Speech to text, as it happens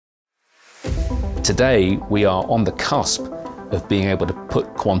today we are on the cusp of being able to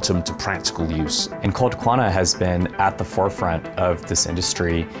put quantum to practical use. And ColdQuanta has been at the forefront of this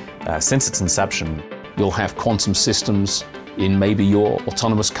industry since its inception. You'll have quantum systems in maybe your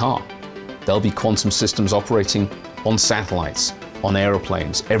autonomous car. There'll be quantum systems operating on satellites, on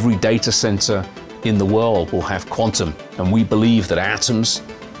aeroplanes. Every data center in the world will have quantum, and we believe that atoms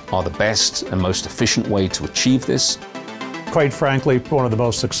are the best and most efficient way to achieve this. Quite frankly, one of the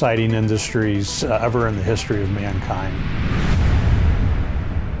most exciting industries ever in the history of mankind.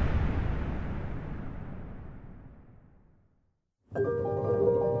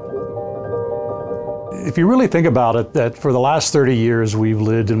 If you really think about it, that for the last 30 years we've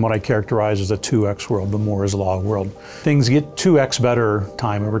lived in what I characterize as a 2x world, the Moore's Law world. Things get 2x better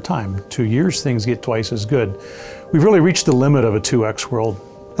time over time. 2 years, things get twice as good. We've really reached the limit of a 2x world.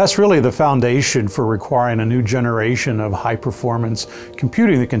 That's really the foundation for requiring a new generation of high-performance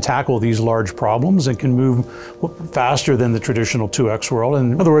computing that can tackle these large problems and can move faster than the traditional 2x world.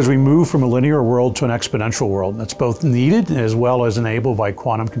 In other words, we move from a linear world to an exponential world. That's both needed as well as enabled by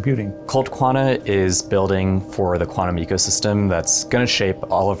quantum computing. ColdQuanta is building for the quantum ecosystem that's going to shape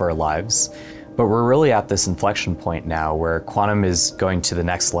all of our lives. But we're really at this inflection point now where quantum is going to the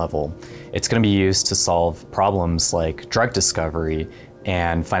next level. It's going to be used to solve problems like drug discovery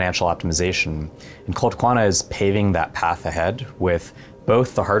and financial optimization. And ColdQuanta is paving that path ahead with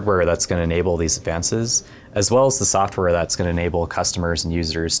both the hardware that's going to enable these advances, as well as the software that's going to enable customers and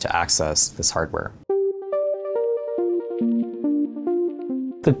users to access this hardware.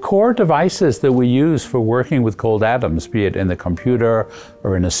 The core devices that we use for working with cold atoms, be it in the computer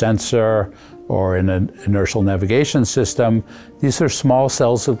or in a sensor or in an inertial navigation system, these are small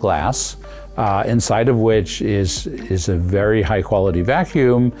cells of glass, inside of which is a very high quality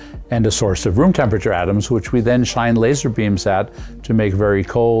vacuum and a source of room temperature atoms, which we then shine laser beams at to make very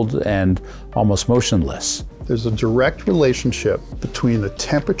cold and almost motionless. There's a direct relationship between the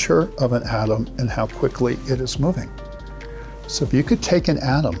temperature of an atom and how quickly it is moving. So if you could take an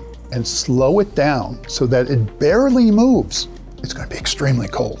atom and slow it down so that it barely moves, it's going to be extremely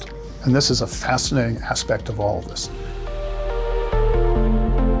cold. And this is a fascinating aspect of all of this.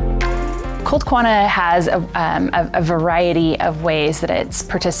 ColdQuanta has a variety of ways that it's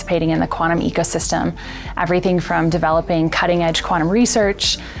participating in the quantum ecosystem. Everything from developing cutting-edge quantum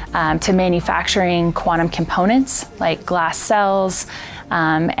research to manufacturing quantum components like glass cells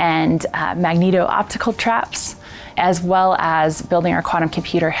and magneto-optical traps, as well as building our quantum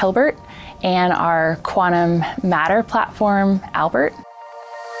computer Hilbert and our quantum matter platform Albert.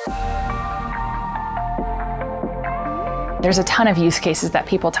 There's a ton of use cases that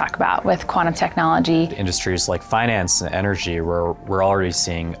people talk about with quantum technology. Industries like finance and energy, we're already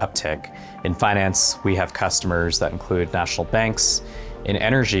seeing uptick. In finance, we have customers that include national banks. In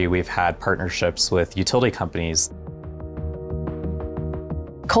energy, we've had partnerships with utility companies.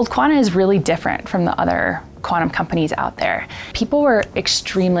 ColdQuanta is really different from the other quantum companies out there. People were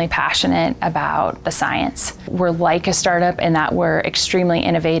extremely passionate about the science. We're like a startup in that we're extremely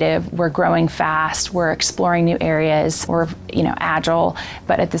innovative, we're growing fast, we're exploring new areas, we're agile,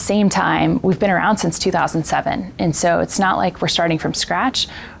 but at the same time, we've been around since 2007. And so it's not like we're starting from scratch.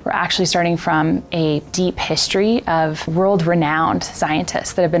 We're actually starting from a deep history of world-renowned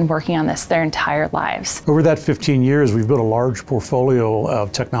scientists that have been working on this their entire lives. Over that 15 years, we've built a large portfolio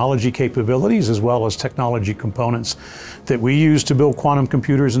of technology capabilities as well as technology components that we use to build quantum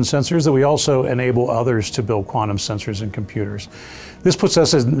computers and sensors that we also enable others to build quantum sensors and computers. This puts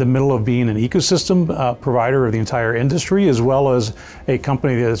us in the middle of being an ecosystem provider of the entire industry, as well as a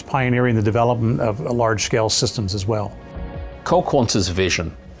company that is pioneering the development of large-scale systems as well. ColdQuanta's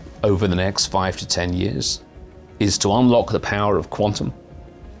vision over the next 5 to 10 years is to unlock the power of quantum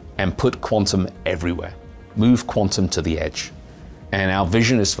and put quantum everywhere, move quantum to the edge. And our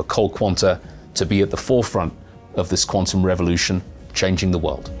vision is for ColdQuanta to be at the forefront of this quantum revolution, changing the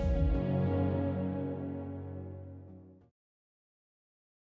world.